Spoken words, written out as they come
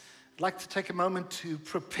I'd like to take a moment to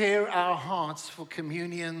prepare our hearts for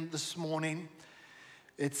communion this morning.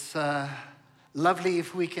 It's lovely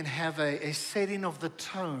if we can have a setting of the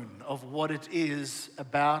tone of what it is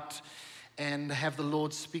about and have the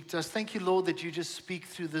Lord speak to us. Thank you, Lord, that you just speak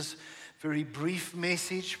through this very brief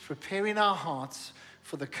message, preparing our hearts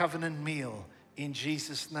for the covenant meal in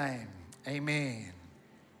Jesus' name. Amen.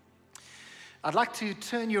 I'd like to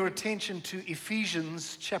turn your attention to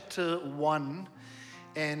Ephesians chapter 1.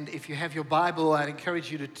 And if you have your Bible, I'd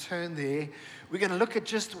encourage you to turn there. We're going to look at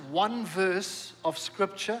just one verse of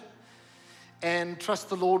Scripture and trust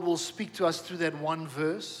the Lord will speak to us through that one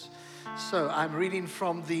verse. So I'm reading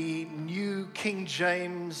from the New King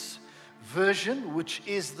James Version, which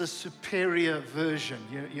is the superior version.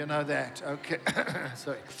 You know that. Okay.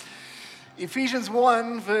 Sorry. Ephesians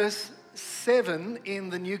 1, verse 7 in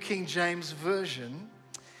the New King James Version.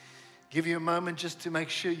 Give you a moment just to make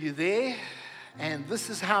sure you're there. And this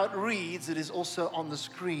is how it reads. It is also on the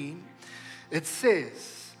screen. It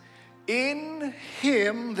says, "In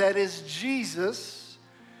him," that is Jesus,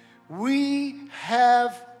 "we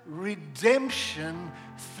have redemption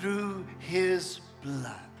through his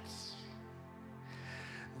blood,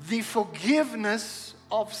 the forgiveness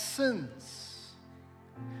of sins,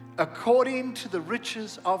 according to the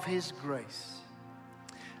riches of his grace."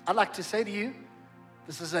 I'd like to say to you,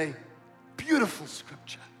 this is a beautiful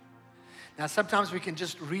scripture. Now, sometimes we can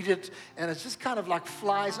just read it and it just kind of like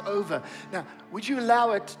flies over. Now, would you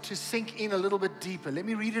allow it to sink in a little bit deeper? Let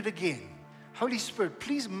me read it again. Holy Spirit,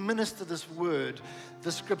 please minister this word,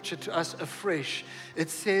 the scripture to us afresh. It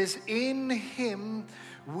says, "In him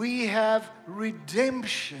we have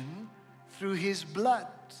redemption through his blood,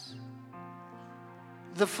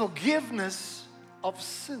 the forgiveness of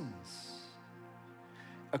sins,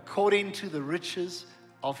 according to the riches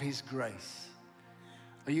of his grace."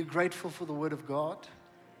 Are you grateful for the Word of God?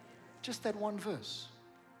 Just that one verse.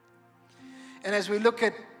 And as we look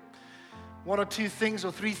at one or two things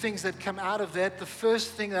or three things that come out of that, the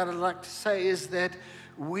first thing that I'd like to say is that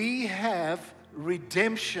we have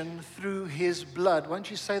redemption through his blood.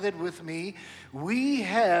 Won't you say that with me? We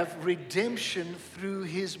have redemption through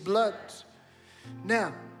his blood.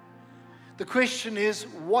 Now, the question is,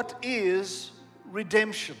 what is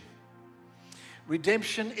redemption?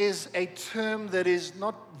 Redemption is a term that is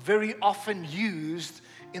not very often used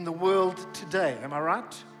in the world today. Am I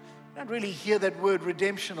right? I don't really hear that word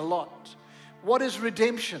redemption a lot. What is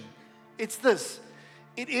redemption? It's this.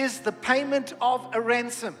 It is the payment of a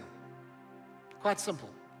ransom. Quite simple.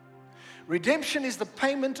 Redemption is the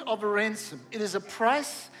payment of a ransom. It is a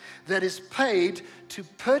price that is paid to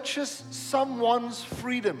purchase someone's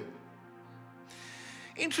freedom.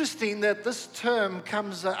 Interesting that this term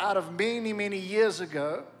comes out of many, many years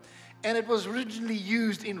ago, and it was originally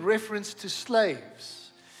used in reference to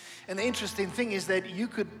slaves. And the interesting thing is that you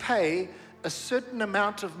could pay a certain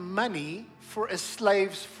amount of money for a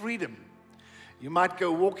slave's freedom. You might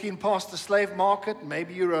go walking past the slave market.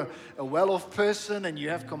 Maybe you're a well-off person and you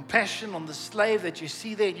have compassion on the slave that you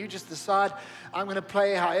see there, and you just decide, I'm going to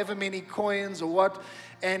pay however many coins or what,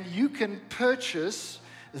 and you can purchase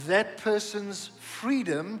that person's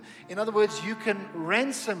freedom. In other words, you can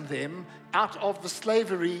ransom them out of the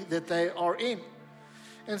slavery that they are in.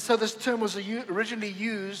 And so this term was originally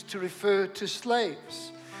used to refer to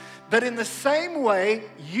slaves. But in the same way,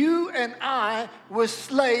 you and I were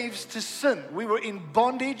slaves to sin. We were in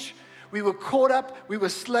bondage. We were caught up. We were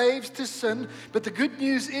slaves to sin. But the good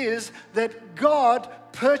news is that God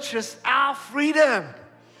purchased our freedom.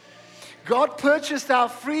 God purchased our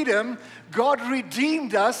freedom. God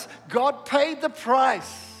redeemed us. God paid the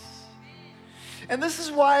price. And this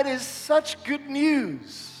is why it is such good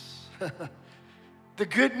news. The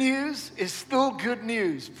good news is still good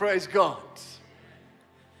news. Praise God.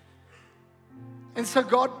 And so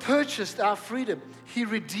God purchased our freedom. He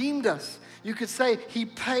redeemed us. You could say he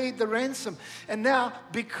paid the ransom. And now,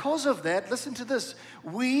 because of that, listen to this.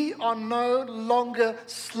 We are no longer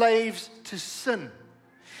slaves to sin.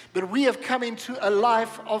 But we have come into a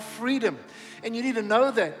life of freedom. And you need to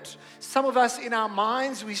know that. Some of us in our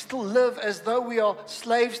minds, we still live as though we are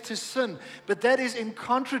slaves to sin. But that is in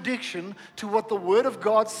contradiction to what the Word of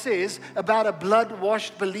God says about a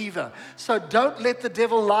blood-washed believer. So don't let the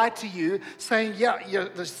devil lie to you saying, yeah,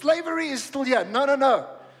 the slavery is still here. No.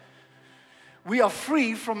 We are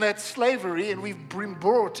free from that slavery and we've been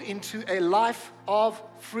brought into a life of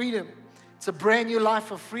freedom. It's a brand new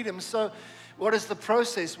life of freedom. So what is the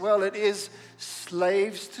process? Well, it is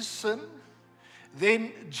slaves to sin.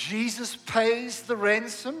 Then Jesus pays the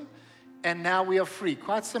ransom, and now we are free.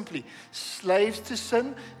 Quite simply, slaves to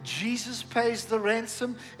sin, Jesus pays the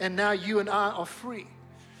ransom, and now you and I are free.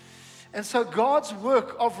 And so God's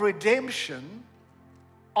work of redemption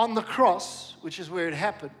on the cross, which is where it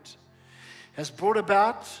happened, has brought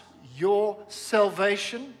about your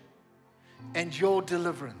salvation and your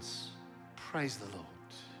deliverance. Praise the Lord.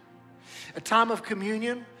 A time of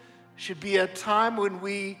communion should be a time when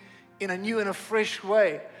we, in a new and a fresh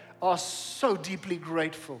way, are so deeply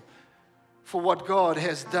grateful for what God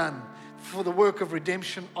has done, for the work of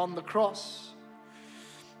redemption on the cross.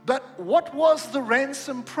 But what was the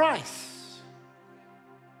ransom price?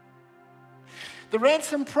 The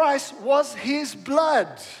ransom price was His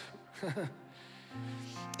blood.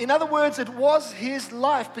 In other words, it was His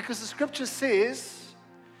life, because the scripture says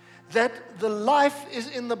that the life is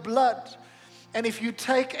in the blood. And if you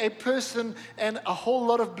take a person and a whole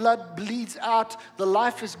lot of blood bleeds out, the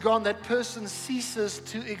life is gone. That person ceases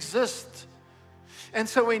to exist. And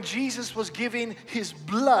so when Jesus was giving His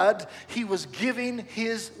blood, He was giving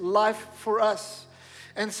His life for us.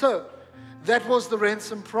 And so that was the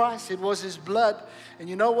ransom price. It was His blood. And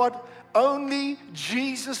you know what? Only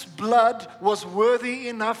Jesus' blood was worthy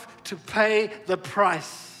enough to pay the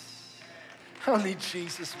price. Only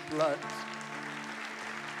Jesus' blood.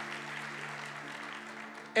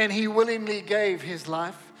 And He willingly gave His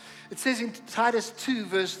life. It says in Titus 2,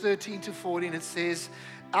 verse 13 to 14, it says,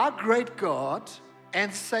 our great God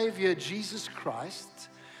and Savior Jesus Christ,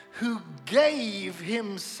 who gave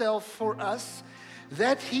Himself for us,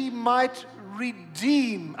 that He might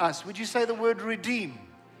redeem us. Would you say the word redeem?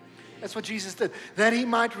 That's what Jesus did. That He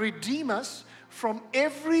might redeem us from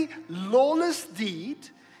every lawless deed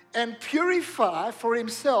and purify for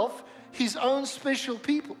Himself His own special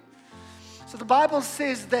people. So the Bible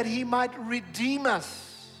says that He might redeem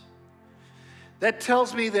us. That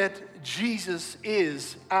tells me that Jesus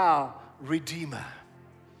is our Redeemer.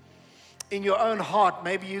 In your own heart,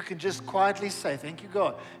 maybe you can just quietly say, thank you,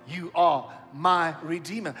 God, you are my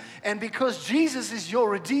Redeemer. And because Jesus is your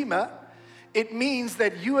Redeemer, it means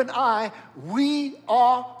that you and I, we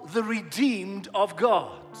are the redeemed of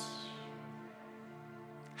God.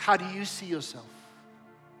 How do you see yourself?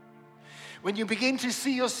 When you begin to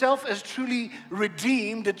see yourself as truly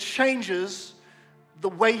redeemed, it changes the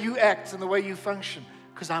way you act and the way you function,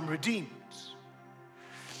 because I'm redeemed.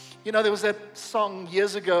 You know, there was that song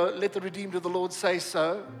years ago, Let the Redeemed of the Lord Say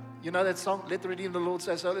So. You know that song? Let the redeemed of the Lord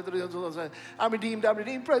say so. Let the redeemed of the Lord say, I'm redeemed,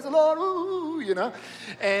 praise the Lord. Ooh, you know.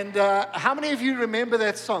 And how many of you remember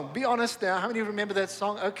that song? Be honest now. How many of you remember that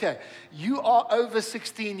song? Okay. You are over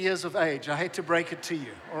 16 years of age. I hate to break it to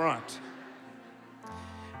you. All right.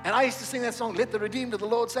 And I used to sing that song, let the redeemed of the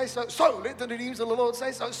Lord say so. So, let the redeemed of the Lord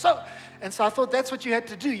say so. So. And so I thought that's what you had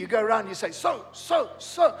to do. You go around and you say, so.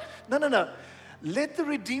 No. Let the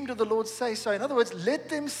redeemed of the Lord say so. In other words, let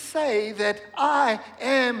them say that I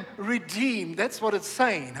am redeemed. That's what it's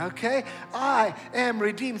saying, okay? I am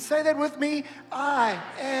redeemed. Say that with me. I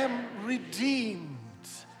am redeemed.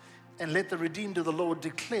 And let the redeemed of the Lord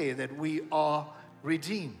declare that we are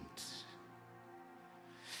redeemed.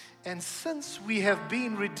 And since we have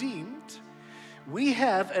been redeemed, we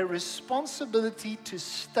have a responsibility to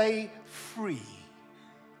stay free,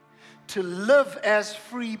 to live as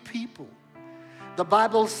free people. The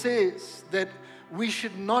Bible says that we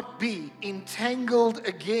should not be entangled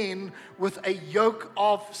again with a yoke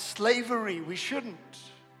of slavery. We shouldn't.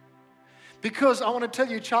 Because I want to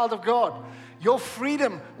tell you, child of God, your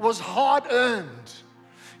freedom was hard-earned.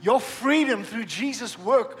 Your freedom through Jesus'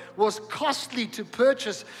 work was costly to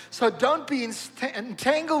purchase. So don't be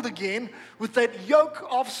entangled again with that yoke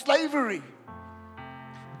of slavery.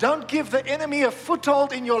 Don't give the enemy a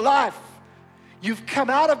foothold in your life. You've come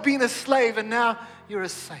out of being a slave and now you're a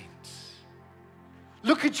saint.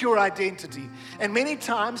 Look at your identity. And many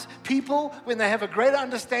times people, when they have a greater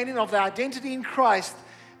understanding of their identity in Christ,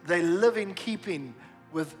 they live in keeping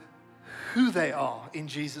with who they are in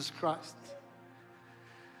Jesus Christ.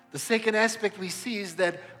 The second aspect we see is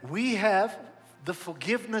that we have the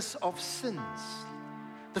forgiveness of sins.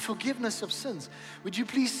 The forgiveness of sins. Would you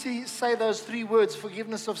please say those three words,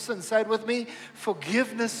 forgiveness of sins? Say it with me,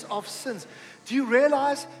 forgiveness of sins. Do you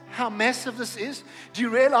realize how massive this is? Do you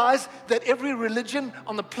realize that every religion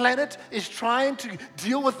on the planet is trying to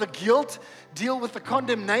deal with the guilt, deal with the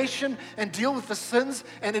condemnation, and deal with the sins?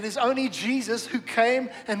 And it is only Jesus who came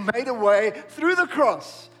and made a way through the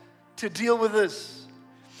cross to deal with this.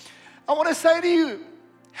 I want to say to you,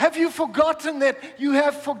 have you forgotten that you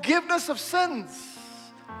have forgiveness of sins?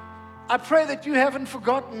 I pray that you haven't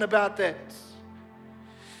forgotten about that.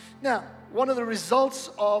 Now, one of the results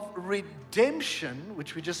of redemption,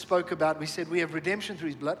 which we just spoke about, we said we have redemption through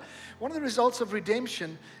His blood. One of the results of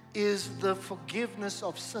redemption is the forgiveness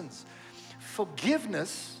of sins.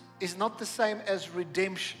 Forgiveness is not the same as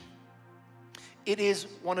redemption. it is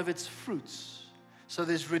one of its fruits. So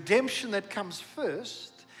there's redemption that comes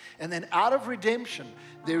first, and then out of redemption,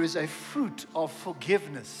 there is a fruit of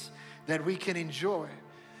forgiveness that we can enjoy.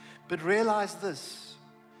 But realize this,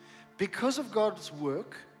 because of God's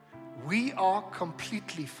work, we are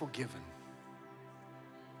completely forgiven.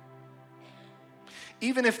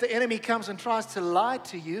 Even if the enemy comes and tries to lie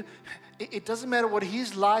to you, it doesn't matter what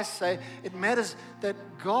his lies say. It matters that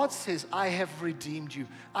God says, I have redeemed you.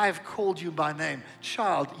 I have called you by name.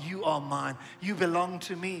 Child, you are mine. You belong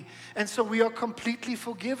to me. And so we are completely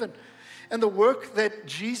forgiven. And the work that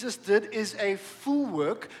Jesus did is a full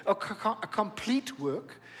work, a complete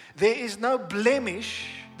work. There is no blemish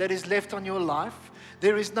that is left on your life.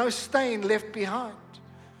 There is no stain left behind.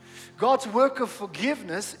 God's work of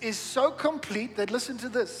forgiveness is so complete that, listen to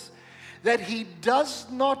this, that He does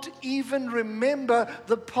not even remember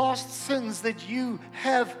the past sins that you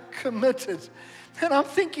have committed. And I'm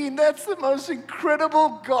thinking, that's the most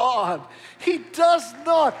incredible God. He does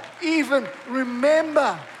not even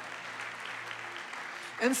remember.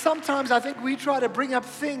 And sometimes I think we try to bring up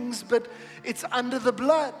things, but it's under the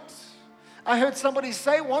blood. I heard somebody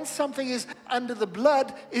say, once something is under the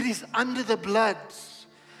blood, it is under the blood.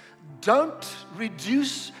 Don't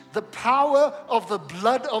reduce the power of the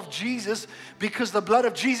blood of Jesus, because the blood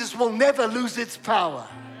of Jesus will never lose its power.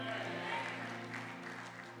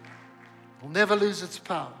 Will never lose its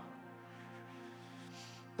power.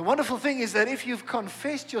 The wonderful thing is that if you've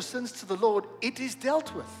confessed your sins to the Lord, it is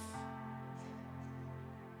dealt with.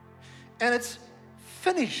 And it's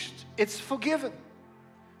finished. It's forgiven.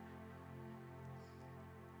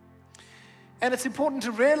 And it's important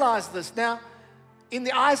to realize this. Now, in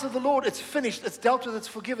the eyes of the Lord, it's finished, it's dealt with, it's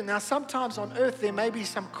forgiven. Now, sometimes on earth, there may be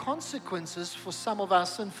some consequences for some of our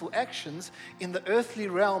sinful actions in the earthly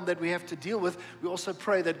realm that we have to deal with. We also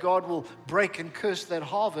pray that God will break and curse that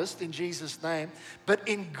harvest in Jesus' name. But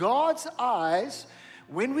in God's eyes,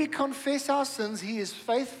 when we confess our sins, He is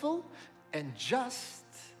faithful and just,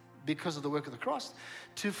 because of the work of the cross,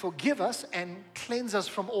 to forgive us and cleanse us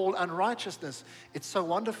from all unrighteousness. It's so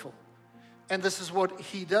wonderful. And this is what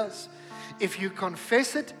He does. If you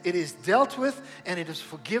confess it, it is dealt with and it is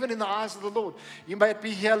forgiven in the eyes of the Lord. You might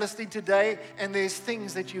be here listening today and there's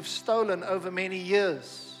things that you've stolen over many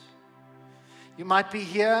years. You might be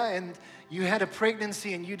here and you had a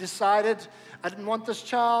pregnancy and you decided, I didn't want this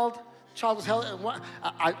child. Child was held,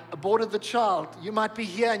 I aborted the child. You might be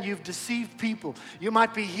here and you've deceived people. You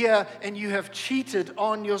might be here and you have cheated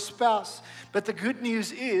on your spouse. But the good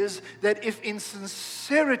news is that if in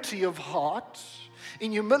sincerity of heart,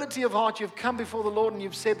 in humility of heart, you've come before the Lord and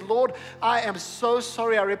you've said, Lord, I am so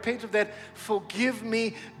sorry. I repent of that. Forgive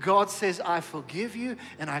me. God says, I forgive you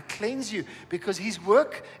and I cleanse you, because His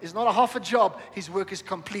work is not a half a job. His work is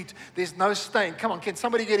complete. There's no stain. Come on, can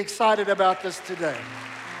somebody get excited about this today?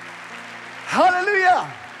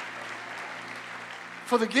 Hallelujah!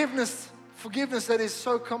 For forgiveness that is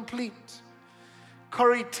so complete.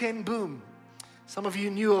 Corrie ten Boom. Some of you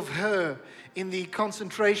knew of her in the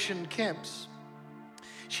concentration camps.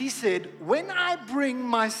 She said, when I bring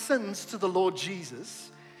my sins to the Lord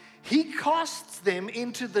Jesus, He casts them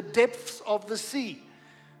into the depths of the sea,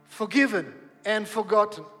 forgiven and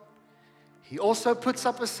forgotten. He also puts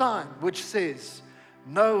up a sign which says,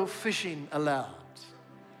 no fishing allowed.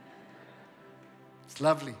 It's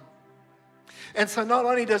lovely. And so not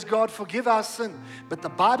only does God forgive our sin, but the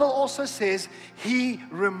Bible also says He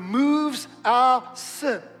removes our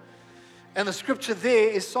sin. And the scripture there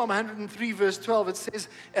is Psalm 103 verse 12. It says,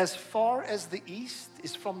 as far as the east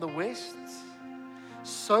is from the west,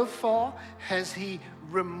 so far has He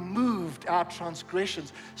removed our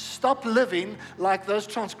transgressions. Stop living like those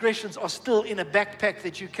transgressions are still in a backpack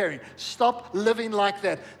that you're carrying. Stop living like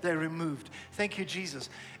that. They're removed. Thank you, Jesus.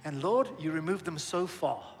 And Lord, you removed them so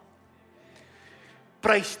far.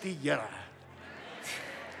 Praise die Here.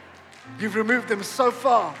 You've removed them so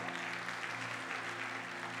far.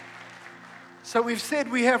 So we've said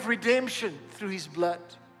we have redemption through His blood.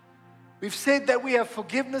 We've said that we have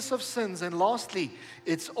forgiveness of sins. And lastly,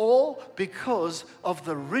 it's all because of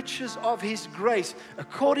the riches of His grace.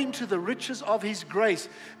 According to the riches of His grace.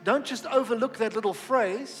 Don't just overlook that little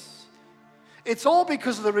phrase. It's all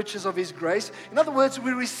because of the riches of His grace. In other words,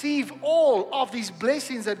 we receive all of these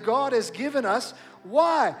blessings that God has given us.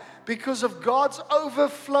 Why? Because of God's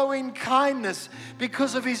overflowing kindness.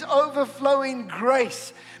 Because of His overflowing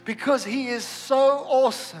grace. Because He is so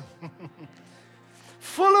awesome.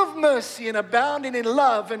 Full of mercy and abounding in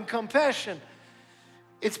love and compassion.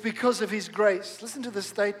 It's because of His grace. Listen to the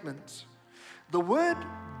statement. The word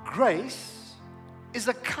grace is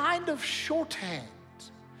a kind of shorthand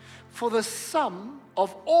for the sum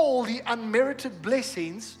of all the unmerited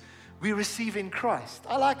blessings we receive in Christ.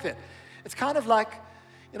 I like that. It's kind of like,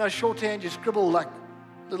 shorthand, you scribble like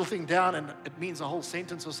little thing down and it means a whole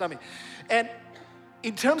sentence or something. And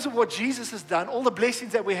in terms of what Jesus has done, all the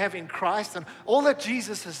blessings that we have in Christ and all that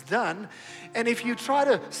Jesus has done, and if you try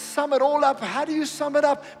to sum it all up, how do you sum it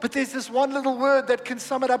up? But there's this one little word that can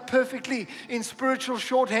sum it up perfectly in spiritual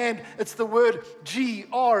shorthand. It's the word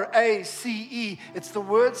Grace. It's the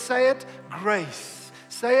word, say it, grace.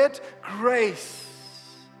 Say it, grace.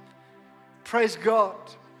 Praise God.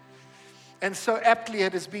 And so aptly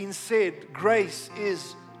it has been said, grace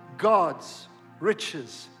is God's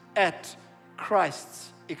riches at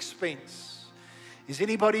Christ's expense. Is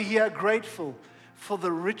anybody here grateful for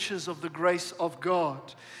the riches of the grace of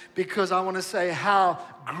God? Because I want to say how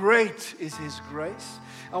great is His grace.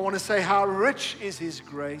 I want to say how rich is His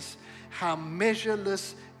grace. How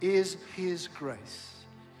measureless is His grace.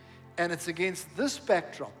 And it's against this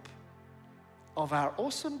backdrop of our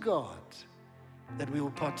awesome God that we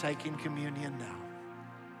will partake in communion now.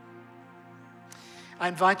 I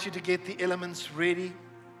invite you to get the elements ready.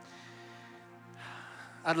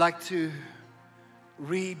 I'd like to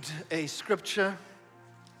read a scripture,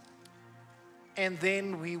 and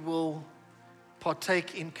then we will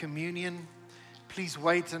partake in communion. Please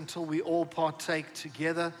wait until we all partake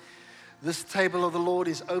together. This table of the Lord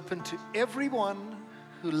is open to everyone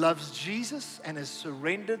who loves Jesus and has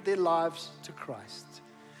surrendered their lives to Christ.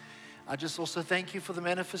 I just also thank you for the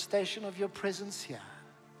manifestation of your presence here.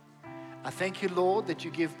 I thank you, Lord, that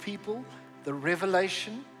you give people the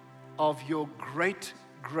revelation of your great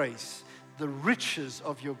grace, the riches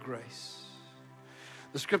of your grace.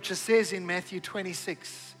 The scripture says in Matthew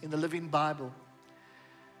 26 in the Living Bible,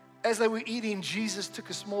 as they were eating, Jesus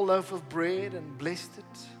took a small loaf of bread and blessed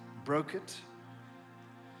it, broke it,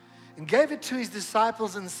 and gave it to his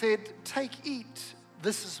disciples and said, "Take, eat,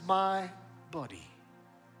 this is my body."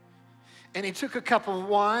 And he took a cup of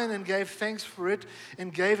wine and gave thanks for it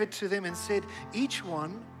and gave it to them and said, "Each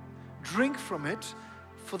one drink from it,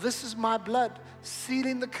 for this is my blood,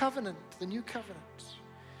 sealing the covenant, the new covenant.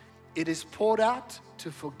 It is poured out to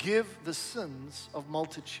forgive the sins of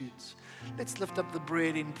multitudes." Let's lift up the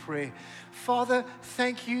bread in prayer. Father,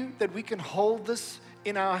 thank you that we can hold this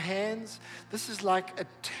in our hands. This is like a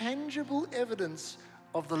tangible evidence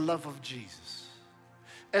of the love of Jesus.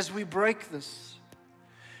 As we break this,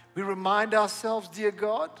 we remind ourselves, dear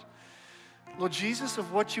God, Lord Jesus,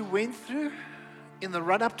 of what you went through in the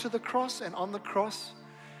run-up to the cross and on the cross.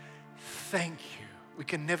 Thank you. We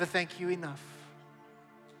can never thank you enough.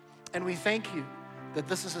 And we thank you that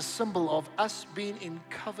this is a symbol of us being in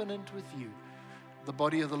covenant with you, the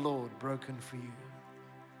body of the Lord broken for you.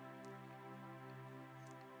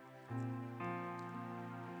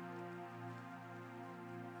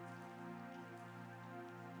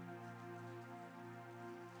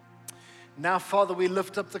 Now, Father, we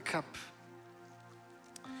lift up the cup.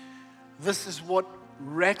 This is what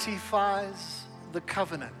ratifies the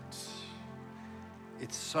covenant.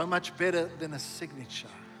 It's so much better than a signature.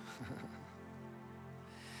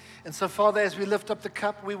 And so, Father, as we lift up the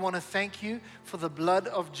cup, we want to thank you for the blood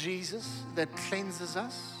of Jesus that cleanses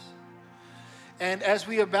us. And as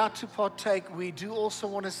we are about to partake, we do also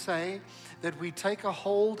want to say that we take a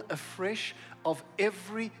hold afresh of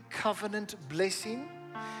every covenant blessing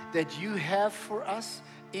that you have for us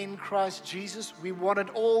in Christ Jesus. We want it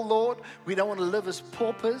all, Lord. We don't want to live as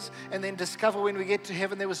paupers and then discover when we get to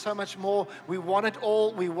heaven there was so much more. We want it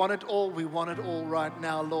all, we want it all, we want it all right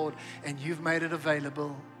now, Lord. And you've made it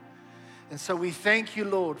available. And so we thank you,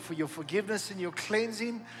 Lord, for your forgiveness and your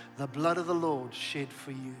cleansing, the blood of the Lord shed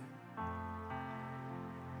for you.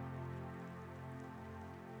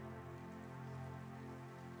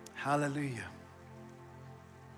 Hallelujah.